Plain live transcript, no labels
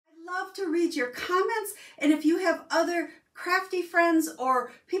love to read your comments, and if you have other crafty friends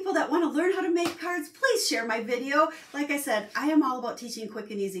or people that want to learn how to make cards, please share my video. Like I said, I am all about teaching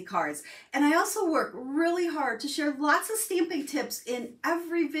quick and easy cards. And I also work really hard to share lots of stamping tips in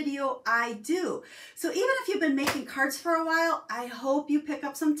every video I do. So even if you've been making cards for a while, I hope you pick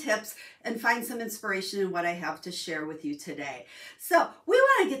up some tips and find some inspiration in what I have to share with you today. So we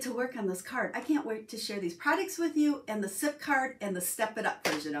want to get to work on this card. I can't wait to share these products with you and the SIP card and the Step It Up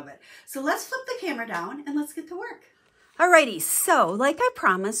version of it. So let's flip the camera down and let's get to work. Alrighty, so like I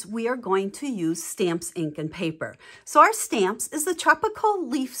promised, we are going to use stamps, ink, and paper. So our stamps is the Tropical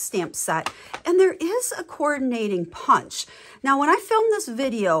Leaf Stamp Set, and there is a coordinating punch. Now, when I filmed this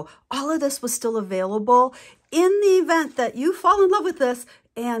video, all of this was still available. In the event that you fall in love with this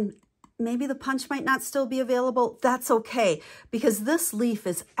and maybe the punch might not still be available, that's okay, because this leaf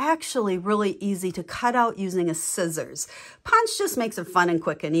is actually really easy to cut out using a scissors. Punch just makes it fun and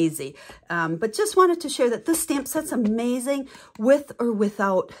quick and easy. But just wanted to share that this stamp set's amazing with or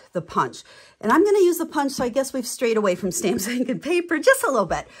without the punch. And I'm going to use the punch, so I guess we've strayed away from stamps, ink, and paper just a little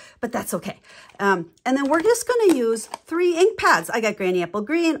bit, but that's okay. And then we're just going to use 3 ink pads. I got Granny Apple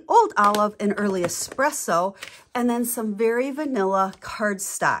Green, Old Olive, and Early Espresso, and then some very vanilla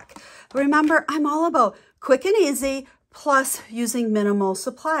cardstock. Remember, I'm all about quick and easy, plus using minimal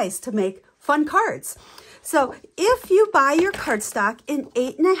supplies to make fun cards. So if you buy your cardstock in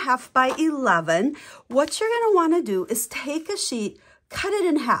 8.5 by 11, what you're going to want to do is take a sheet, cut it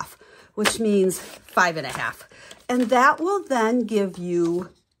in half, which means 5.5. And that will then give you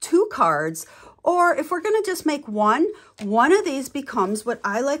 2 cards. Or if we're going to just make one of these becomes what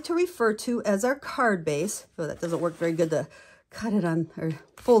I like to refer to as our card base. Oh, that doesn't work very good to cut it on or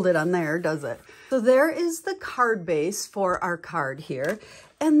fold it on there, does it? So there is the card base for our card here.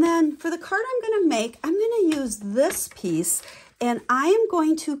 And then for the card I'm going to make, I'm going to use this piece, and I am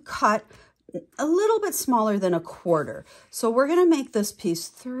going to cut a little bit smaller than 1/4. So we're going to make this piece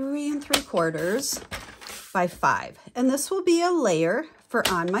 3 3/4 by 5. And this will be a layer for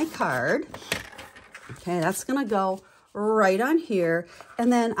on my card. Okay, that's going to go right on here.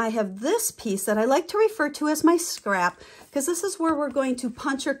 And then I have this piece that I like to refer to as my scrap, because this is where we're going to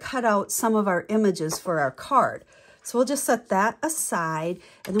punch or cut out some of our images for our card. So we'll just set that aside,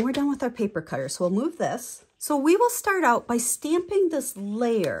 and then we're done with our paper cutter. So we'll move this. So we will start out by stamping this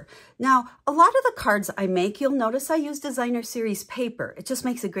layer. Now, a lot of the cards I make, you'll notice I use Designer Series paper. It just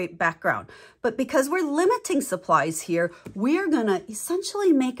makes a great background. But because we're limiting supplies here, we are gonna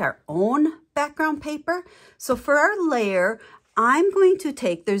essentially make our own background paper. So for our layer, I'm going to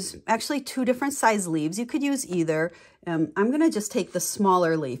take, there's actually 2 different size leaves. You could use either. I'm going to just take the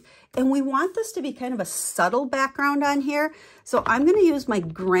smaller leaf. And we want this to be kind of a subtle background on here. So I'm going to use my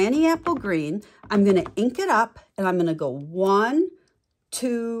Granny Apple Green. I'm going to ink it up, and I'm going to go 1,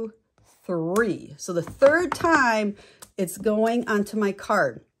 2, 3. So the 3rd time it's going onto my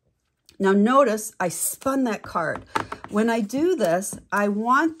card. Now notice I spun that card. When I do this, I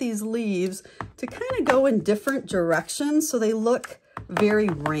want these leaves to kind of go in different directions so they look very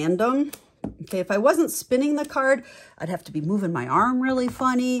random. Okay, if I wasn't spinning the card, I'd have to be moving my arm really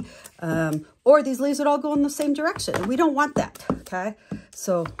funny, or these leaves would all go in the same direction, and we don't want that, okay?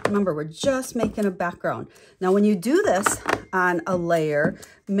 So remember, we're just making a background. Now, when you do this on a layer,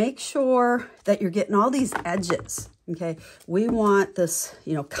 make sure that you're getting all these edges, okay? We want this,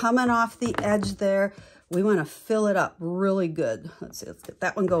 you know, coming off the edge there. We want to fill it up really good. Let's see, let's get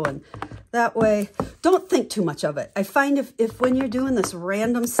that one going that way. Don't think too much of it. I find if when you're doing this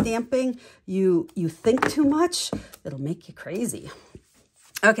random stamping, you think too much, it'll make you crazy.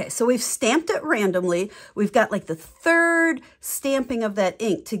 Okay, so we've stamped it randomly. We've got like the 3rd stamping of that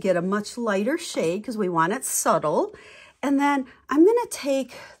ink to get a much lighter shade because we want it subtle. And then I'm going to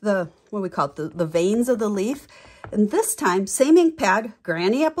take the, what we call it, the veins of the leaf. And this time, same ink pad,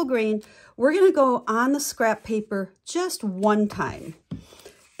 Granny Apple Green. We're going to go on the scrap paper just 1 time.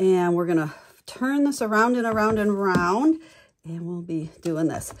 And we're going to turn this around and around and around. And we'll be doing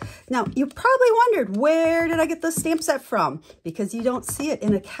this. Now, you probably wondered, where did I get this stamp set from? Because you don't see it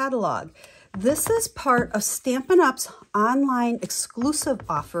in a catalog. This is part of Stampin' Up's online exclusive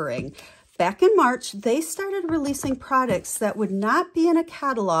offering. Back in March, they started releasing products that would not be in a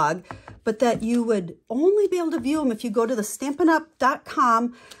catalog, but that you would only be able to view them if you go to the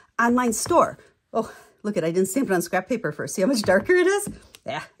Stampin'Up.com online store. Oh, look at, I didn't stamp it on scrap paper first. See how much darker it is?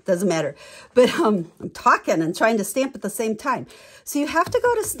 Yeah, doesn't matter. But I'm talking and trying to stamp at the same time. So you have to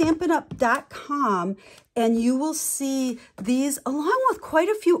go to stampinup.com and you will see these along with quite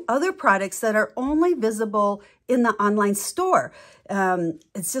a few other products that are only visible in the online store.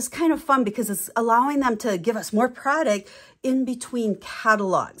 It's just kind of fun because it's allowing them to give us more product in between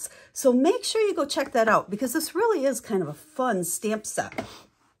catalogs. So make sure you go check that out because this really is kind of a fun stamp set.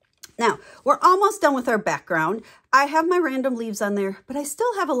 Now, we're almost done with our background. I have my random leaves on there, but I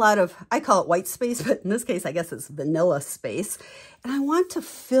still have a lot of, I call it white space, but in this case, I guess it's vanilla space. And I want to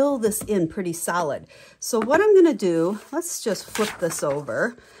fill this in pretty solid. So what I'm gonna do, let's just flip this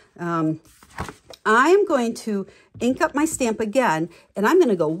over. I'm going to ink up my stamp again, and I'm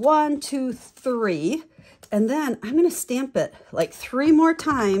gonna go 1, 2, 3, and then I'm gonna stamp it like 3 more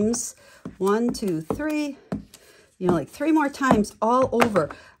times. 1, 2, 3, you know, like 3 more times all over.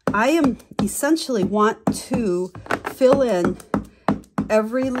 I am essentially want to fill in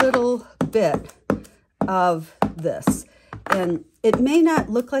every little bit of this. And it may not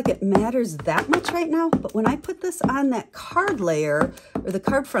look like it matters that much right now, but when I put this on that card layer, or the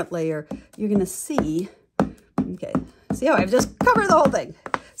card front layer, you're gonna see, okay, see how I've just covered the whole thing.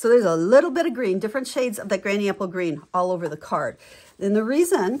 So there's a little bit of green, different shades of that granny apple green all over the card. And the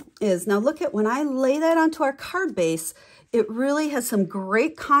reason is, now look at when I lay that onto our card base, it really has some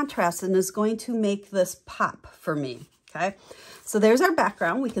great contrast and is going to make this pop for me, okay? So there's our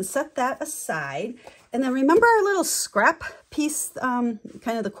background. We can set that aside. And then remember our little scrap piece, kind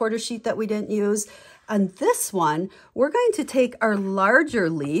of the quarter sheet that we didn't use? On this one, we're going to take our larger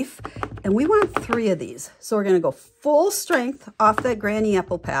leaf, and we want 3 of these. So we're gonna go full strength off that granny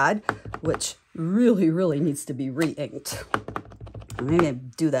apple pad, which really, really needs to be re-inked. Maybe I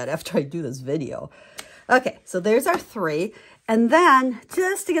do that after I do this video. Okay, so there's our 3. And then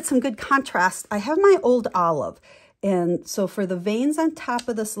just to get some good contrast, I have my old olive. And so for the veins on top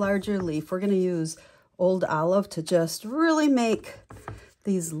of this larger leaf, we're gonna use old olive to just really make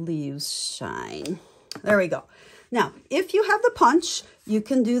these leaves shine. There we go. Now, if you have the punch, you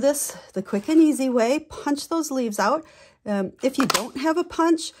can do this the quick and easy way, punch those leaves out. If you don't have a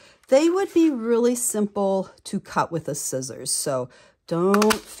punch, they would be really simple to cut with the scissors. So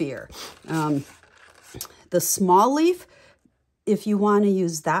don't fear. The small leaf, if you want to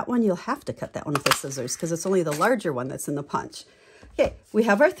use that one, you'll have to cut that one with the scissors because it's only the larger one that's in the punch. Okay, we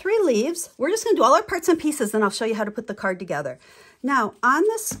have our 3 leaves. We're just going to do all our parts and pieces, and I'll show you how to put the card together. Now, on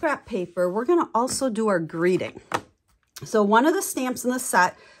this scrap paper, we're going to also do our greeting. So one of the stamps in the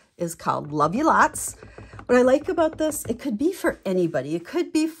set is called Love You Lots. What I like about this, it could be for anybody. It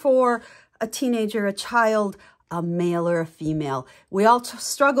could be for a teenager, a child, a male or a female. We all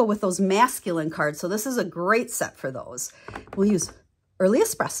struggle with those masculine cards, so this is a great set for those. We'll use early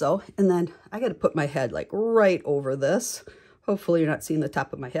espresso, and then I got to put my head like right over this. Hopefully you're not seeing the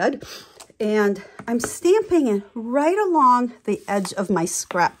top of my head. And I'm stamping it right along the edge of my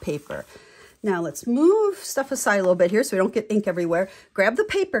scrap paper. Now let's move stuff aside a little bit here so we don't get ink everywhere. Grab the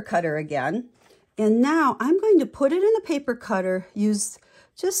paper cutter again. And now I'm going to put it in the paper cutter, use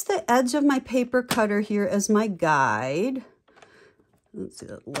just the edge of my paper cutter here as my guide. Let's see,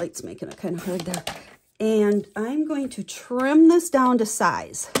 the light's making it kind of hard there. And I'm going to trim this down to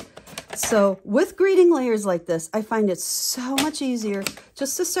size. So with greeting layers like this, I find it so much easier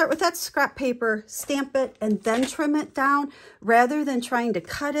just to start with that scrap paper, stamp it, and then trim it down rather than trying to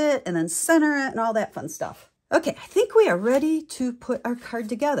cut it and then center it and all that fun stuff. Okay, I think we are ready to put our card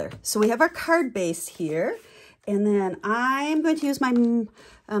together. So we have our card base here, and then I'm going to use my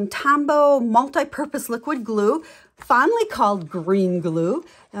Tombow multi-purpose liquid glue, fondly called green glue.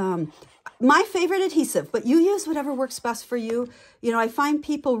 My favorite adhesive, but you use whatever works best for you. You know, I find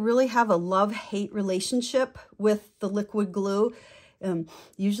people really have a love-hate relationship with the liquid glue.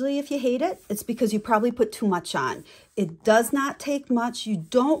 Usually if you hate it, it's because you probably put too much on. It does not take much. You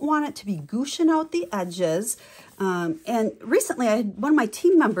don't want it to be gooshing out the edges. And recently I had one of my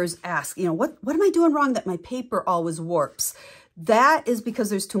team members ask, you know, what am I doing wrong that my paper always warps? That is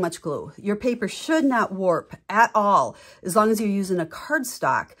because there's too much glue. Your paper should not warp at all as long as you're using a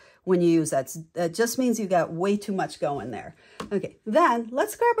cardstock. When you use that, that just means you got way too much going there. Okay, then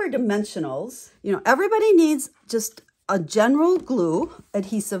let's grab our dimensionals. You know, everybody needs just a general glue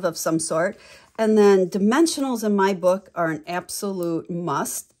adhesive of some sort. And then dimensionals in my book are an absolute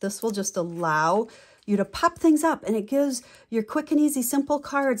must. This will just allow you to pop things up, and it gives your quick and easy simple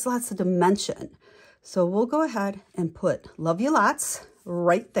cards lots of dimension. So we'll go ahead and put Love You Lots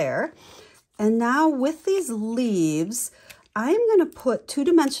right there. And now with these leaves, I'm going to put 2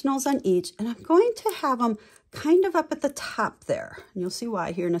 dimensionals on each, and I'm going to have them kind of up at the top there. And you'll see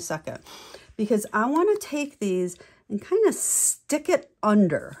why here in a second. Because I want to take these and kind of stick it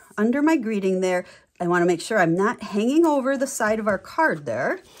under my greeting there. I want to make sure I'm not hanging over the side of our card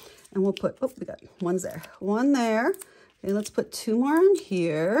there. And we'll put, oh, we got one's there, one there. Okay, let's put 2 more on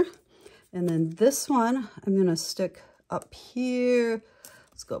here. And then this one, I'm going to stick up here.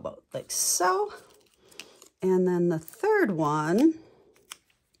 Let's go about like so. And then the third one,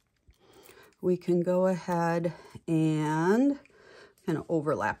 we can go ahead and kind of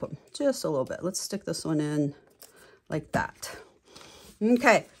overlap them just a little bit. Let's stick this one in like that.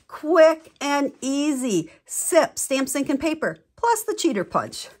 Okay, quick and easy. Sip, stamps, ink, and paper, plus the cheater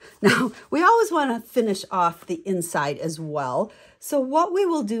punch. Now, we always want to finish off the inside as well. So what we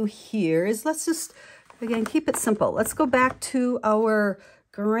will do here is let's just, again, keep it simple. Let's go back to our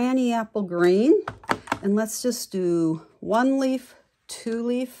granny apple green, and let's just do 1 leaf, 2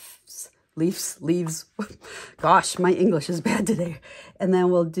 leaves. Gosh, my English is bad today. And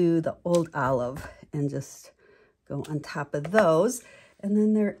then we'll do the old olive and just go on top of those. And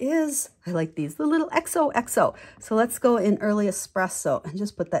then there is, I like these, the little XOXO. So let's go in early espresso and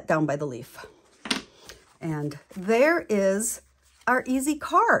just put that down by the leaf. And there is our easy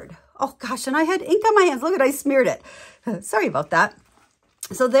card. Oh gosh, and I had ink on my hands. Look at, I smeared it. Sorry about that.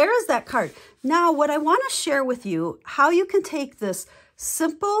 So there is that card. Now, what I want to share with you, how you can take this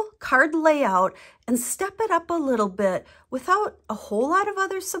simple card layout and step it up a little bit without a whole lot of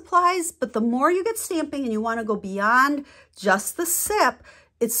other supplies. But the more you get stamping and you want to go beyond just the sip,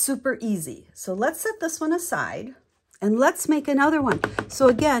 it's super easy. So let's set this one aside and let's make another one. So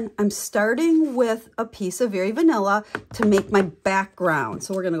again, I'm starting with a piece of Very Vanilla to make my background.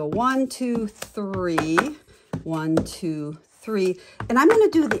 So we're going to go 1, 2, 3, 1, 2, 3. And I'm going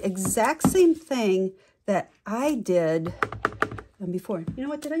to do the exact same thing that I did before. You know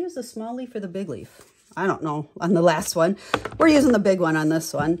what? Did I use the small leaf or the big leaf? I don't know on the last one. We're using the big one on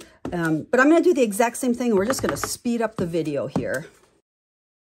this one. But I'm going to do the exact same thing. We're just going to speed up the video here.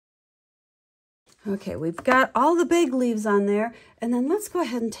 Okay, we've got all the big leaves on there. And then let's go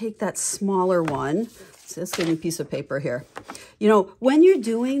ahead and take that smaller one. So let's get a piece of paper here. You know, when you're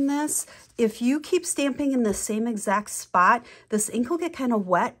doing this, if you keep stamping in the same exact spot, this ink will get kind of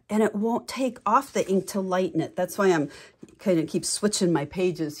wet and it won't take off the ink to lighten it. That's why I'm kind of keep switching my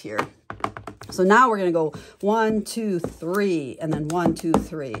pages here. So now we're going to go 1, 2, 3, and then 1, 2,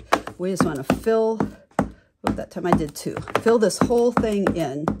 3. We just want to fill, oh, that time I did 2. Fill this whole thing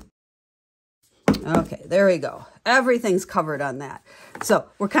in. Okay, there we go. Everything's covered on that. So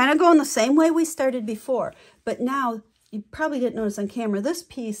we're kind of going the same way we started before, but now you probably didn't notice on camera, this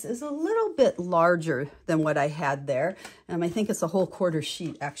piece is a little bit larger than what I had there. I think it's a whole 1/4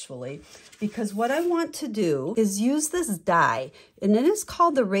 sheet actually, because what I want to do is use this die, and it is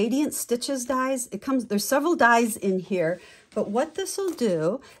called the Radiant Stitches dies. There's several dies in here, but what this will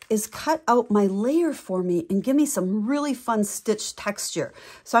do is cut out my layer for me and give me some really fun stitch texture.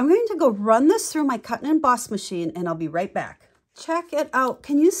 So I'm going to go run this through my cut and emboss machine, and I'll be right back. Check it out.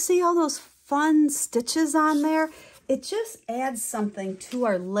 Can you see all those fun stitches on there? It just adds something to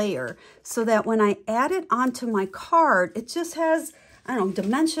our layer so that when I add it onto my card, it just has, I don't know,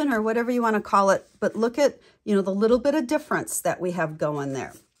 dimension or whatever you want to call it. But look at, you know, the little bit of difference that we have going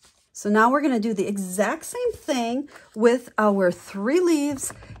there. So now we're going to do the exact same thing with our 3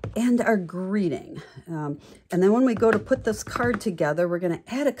 leaves and our greeting. And then when we go to put this card together, we're going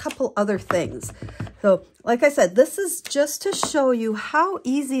to add a couple other things. So like I said, this is just to show you how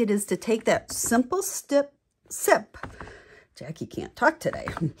easy it is to take that simple sip, Jackie can't talk today,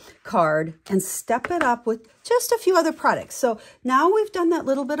 card and step it up with just a few other products. So now we've done that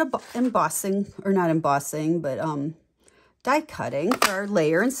little bit of embossing, or not embossing, but die cutting for our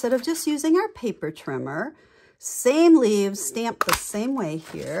layer instead of just using our paper trimmer. Same leaves, stamped the same way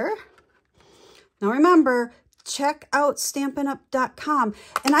here. Now remember, check out StampinuP.com,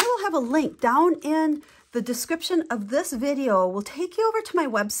 and I will have a link down in the description of this video. Will take you over to my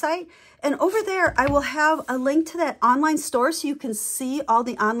website, and over there I will have a link to that online store so you can see all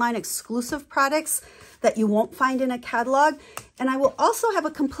the online exclusive products that you won't find in a catalog. And I will also have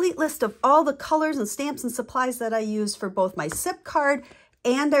a complete list of all the colors and stamps and supplies that I use for both my SIP card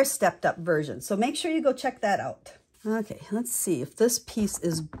and our stepped up version. So make sure you go check that out. Okay, let's see if this piece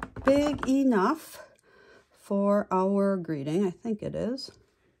is big enough for our greeting. I think it is.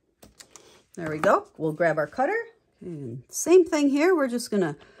 There we go. We'll grab our cutter. And same thing here. We're just going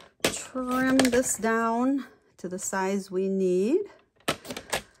to trim this down to the size we need.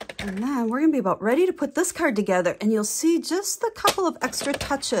 And then we're going to be about ready to put this card together. And you'll see just the couple of extra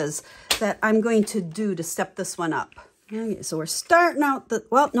touches that I'm going to do to step this one up. Okay, so we're starting out the,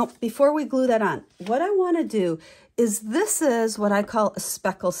 well, no, before we glue that on, what I want to do is this is what I call a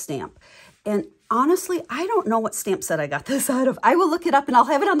speckle stamp. And honestly, I don't know what stamp set I got this out of. I will look it up and I'll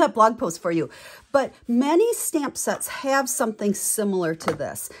have it on that blog post for you. But many stamp sets have something similar to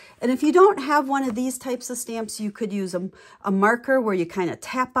this. And if you don't have one of these types of stamps, you could use a marker where you kind of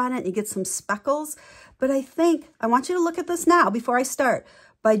tap on it and you get some speckles. But I want you to look at this now before I start.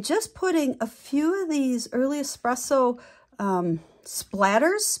 By just putting a few of these early espresso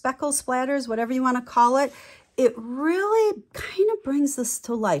splatters, speckle splatters, whatever you want to call it, it really kind of brings this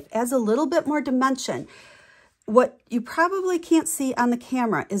to life, adds a little bit more dimension. What you probably can't see on the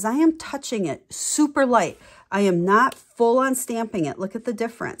camera is I am touching it super light. I am not full on stamping it. Look at the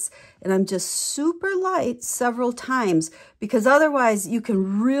difference. And I'm just super light several times because otherwise you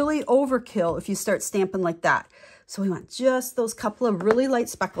can really overkill if you start stamping like that. So we want just those couple of really light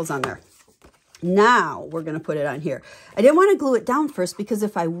speckles on there. Now we're going to put it on here. I didn't want to glue it down first because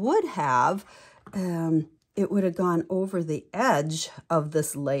if I would have, it would have gone over the edge of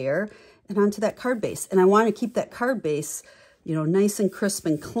this layer and onto that card base. And I want to keep that card base, you know, nice and crisp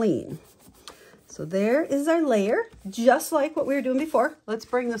and clean. So there is our layer, just like what we were doing before. Let's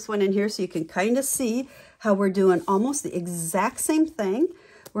bring this one in here so you can kind of see how we're doing almost the exact same thing.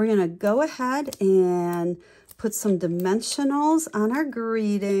 We're going to go ahead and put some dimensionals on our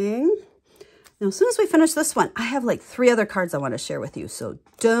greeting. Now, as soon as we finish this one, I have like 3 other cards I want to share with you, so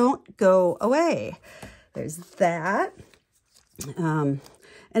don't go away. There's that. And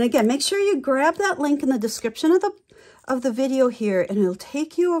again, make sure you grab that link in the description of the video here, and it'll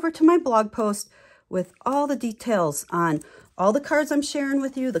take you over to my blog post with all the details on all the cards I'm sharing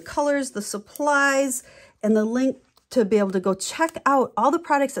with you, the colors, the supplies, and the link to be able to go check out all the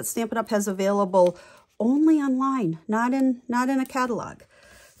products that Stampin' Up! Has available only online, not in a catalog.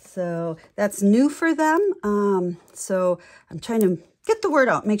 So that's new for them. So I'm trying to get the word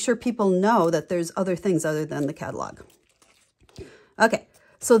out, make sure people know that there's other things other than the catalog. Okay,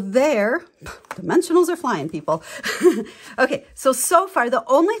 so there, dimensionals are flying, people. Okay, so far, the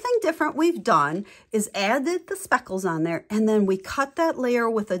only thing different we've done is added the speckles on there, and then we cut that layer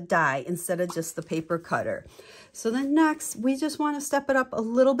with a die instead of just the paper cutter. So then next, we just want to step it up a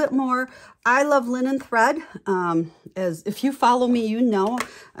little bit more. I love linen thread. As if you follow me, you know,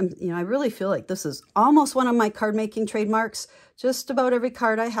 I really feel like this is almost one of my card making trademarks. Just about every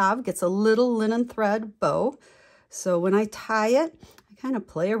card I have gets a little linen thread bow. So when I tie it, I kind of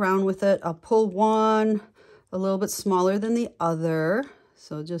play around with it. I'll pull one a little bit smaller than the other.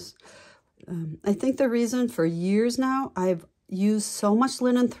 So just, I think the reason for years now I've used so much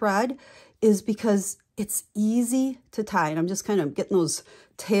linen thread is because it's easy to tie. And I'm just kind of getting those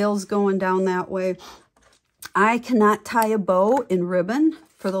tails going down that way. I cannot tie a bow in ribbon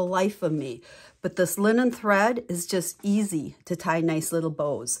for the life of me, but this linen thread is just easy to tie nice little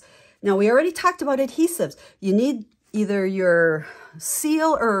bows. Now, we already talked about adhesives. You need either your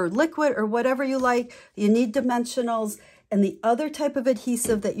seal or liquid or whatever you like. You need dimensionals. And the other type of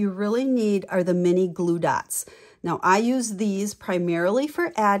adhesive that you really need are the mini glue dots. Now, I use these primarily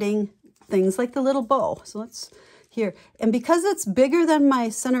for adding things like the little bow. So let's here. And because it's bigger than my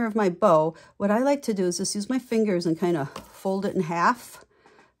center of my bow, what I like to do is just use my fingers and kind of fold it in half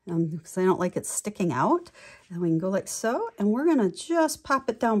because I don't like it sticking out. And we can go like so, and we're going to just pop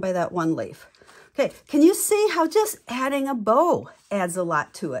it down by that one leaf. Okay, can you see how just adding a bow adds a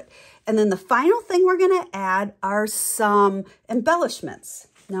lot to it? And then the final thing we're going to add are some embellishments.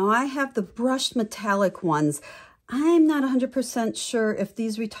 Now I have the brushed metallic ones. I'm not 100% sure if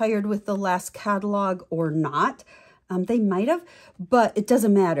these retired with the last catalog or not. They might have, but it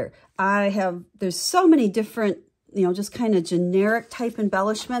doesn't matter. There's so many different, just kind of generic type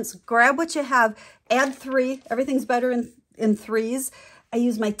embellishments. Grab what you have, add 3. Everything's better in 3s. I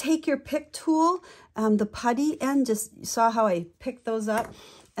use my Take Your Pick tool, the putty end. Just you saw how I picked those up.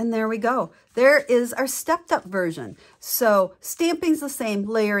 And there we go. There is our stepped up version. So stamping's the same,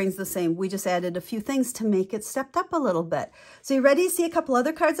 layering's the same. We just added a few things to make it stepped up a little bit. So you ready to see a couple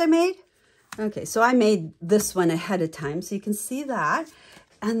other cards I made? Okay, so I made this one ahead of time, so you can see that.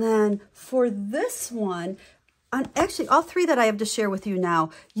 And then for this one, actually all 3 that I have to share with you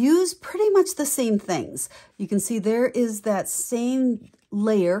now use pretty much the same things. You can see there is that same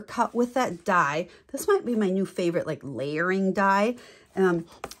layer cut with that die. This might be my new favorite, like layering die. And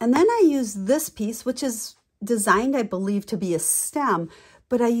then I use this piece, which is designed, I believe, to be a stem,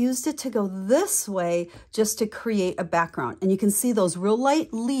 but I used it to go this way just to create a background. And you can see those real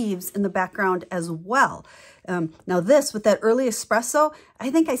light leaves in the background as well. Now this, with that early espresso, I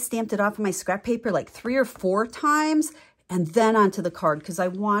think I stamped it off of my scrap paper like 3 or 4 times and then onto the card because I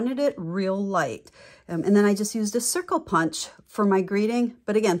wanted it real light. And then I just used a circle punch for my greeting.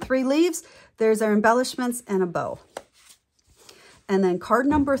 But again, 3 leaves, there's our embellishments and a bow. And then card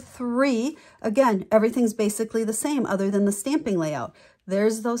number 3, again, everything's basically the same other than the stamping layout.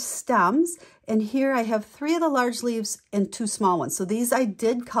 There's those stems, and here I have 3 of the large leaves and 2 small ones. So these I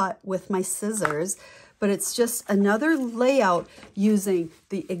did cut with my scissors, but it's just another layout using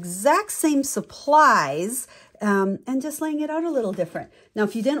the exact same supplies and just laying it out a little different. Now,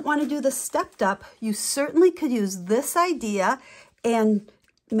 if you didn't want to do the stepped up, you certainly could use this idea and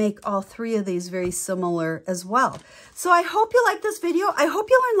make all 3 of these very similar as well. So I hope you like this video. I hope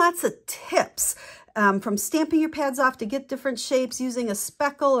you learn lots of tips from stamping your pads off to get different shapes, using a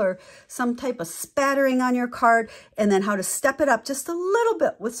speckle or some type of spattering on your card, and then how to step it up just a little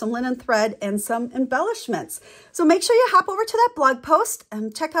bit with some linen thread and some embellishments. So make sure you hop over to that blog post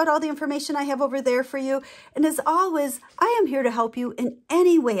and check out all the information I have over there for you. And as always, I am here to help you in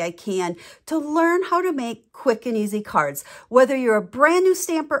any way I can to learn how to make quick and easy cards. Whether you're a brand new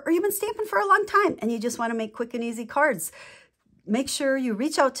stamper or you've been stamping for a long time and you just want to make quick and easy cards, make sure you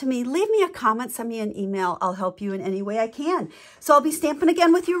reach out to me, leave me a comment, send me an email. I'll help you in any way I can. So I'll be stamping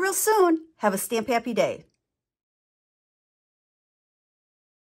again with you real soon. Have a stamp happy day.